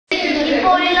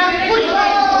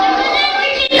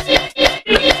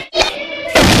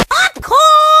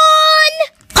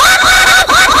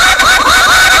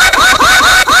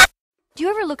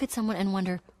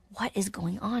is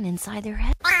going on inside their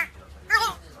head.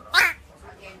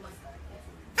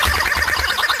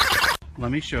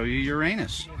 Let me show you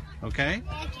Uranus, okay?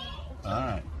 All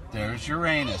right, there's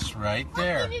Uranus right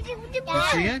there. You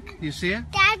see it? You see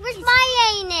it? That was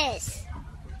my anus.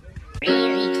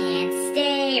 Really can't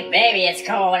stay, baby, it's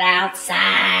cold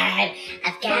outside.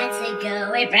 I've got to go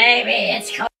away, baby,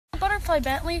 it's cold. Butterfly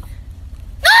Bentley. No!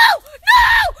 No!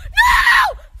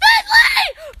 No! Bentley!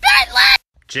 Bentley!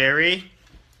 Jerry?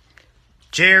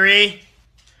 Jerry?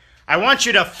 I want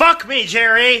you to fuck me,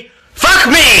 Jerry! Fuck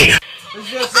me! Is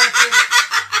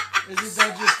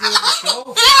that just the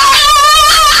show?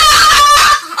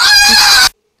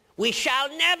 We shall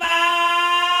never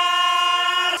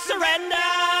surrender!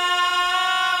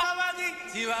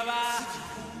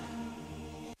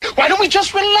 Why don't we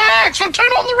just relax and turn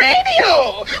on the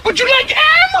radio? Would you like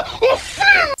ham or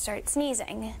food? Start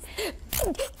sneezing.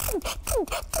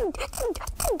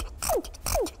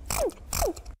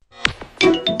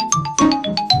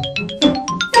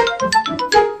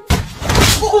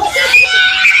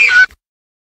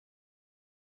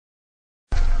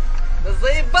 Да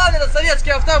заебал меня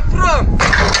советский автопром!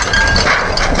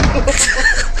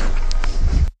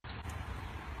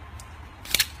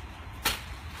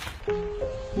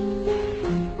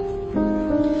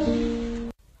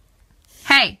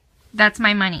 Hey, that's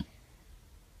my money.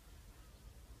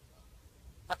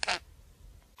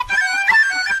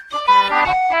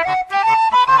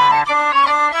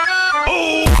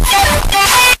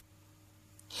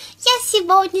 Я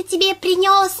сегодня тебе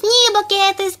принес не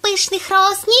букет из пышных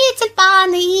роз, не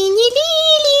тюльпаны и не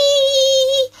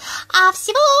лилии, а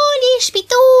всего лишь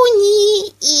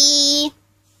петунии и...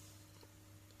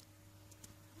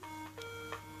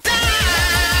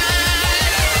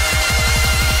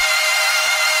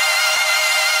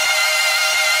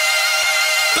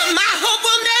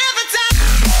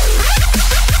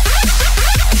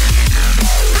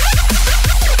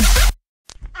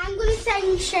 I'm going to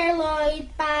sing Sherloid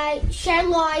by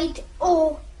Sherloid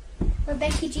or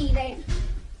Rebecca G then.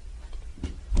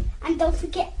 And don't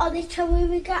forget all the trouble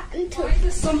we got into. Why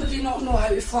does somebody not know how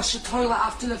to flush a toilet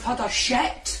after they've had a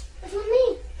shit? What's with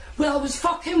me? Well, I was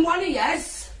fucking one of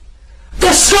yous.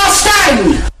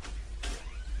 Disgusting!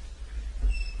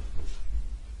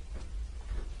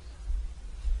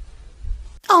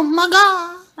 Oh my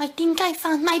god, I think I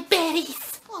found my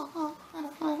berries. Oh,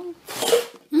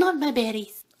 not my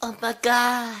berries. Oh my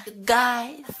god,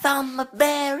 guys, I found my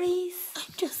berries.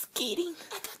 I'm just kidding.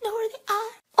 I don't know where they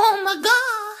are. Oh my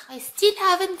god, I still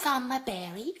haven't found my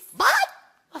berries. But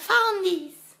I found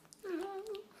these.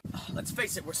 Let's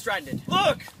face it, we're stranded.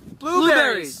 Look!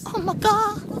 Blueberries! Oh my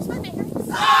god, those my berries.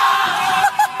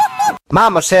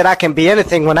 Mama said I can be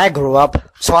anything when I grew up,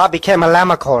 so I became a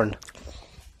llamacorn.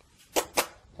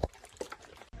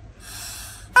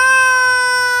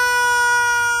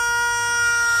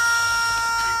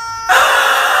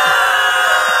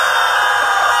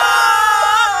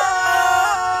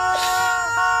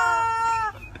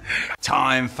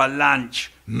 Time for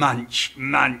lunch, munch,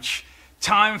 munch.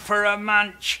 Time for a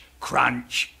munch,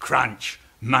 crunch, crunch.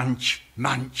 Munch,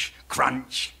 munch,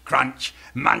 crunch, crunch.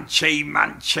 Munchy,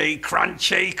 munchy,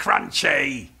 crunchy,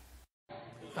 crunchy.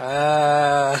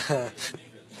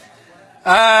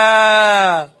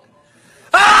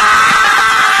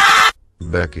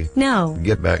 Becky. No.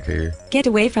 Get back here. Get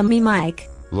away from me, Mike.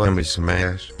 Let me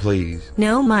smash, please.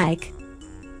 No, Mike.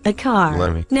 A car.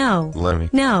 Let me. No. Let me.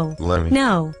 No. Let me.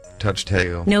 No. Touch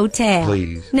tail. No tail.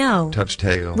 Please. No. Touch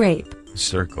tail. Rape.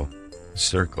 Circle.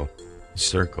 Circle.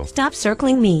 Circle. Stop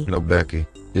circling me. No, Becky.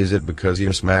 Is it because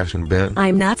you're smashing Ben?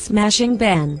 I'm not smashing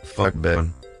Ben. Fuck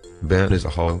Ben. Ben is a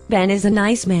hoe. Ben is a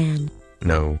nice man.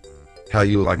 No. How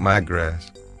you like my grass?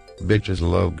 Bitches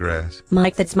love grass.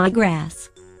 Mike, that's my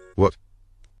grass. What?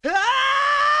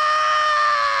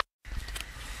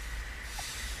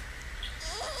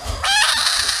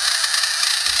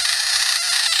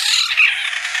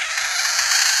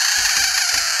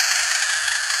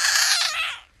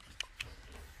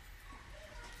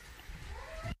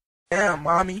 Yeah,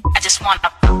 mommy. I just want to.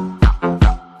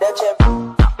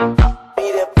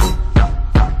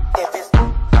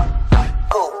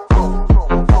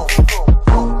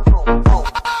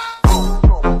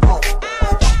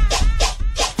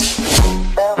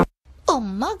 Oh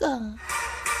my god.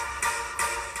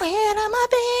 Where are my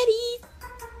berries?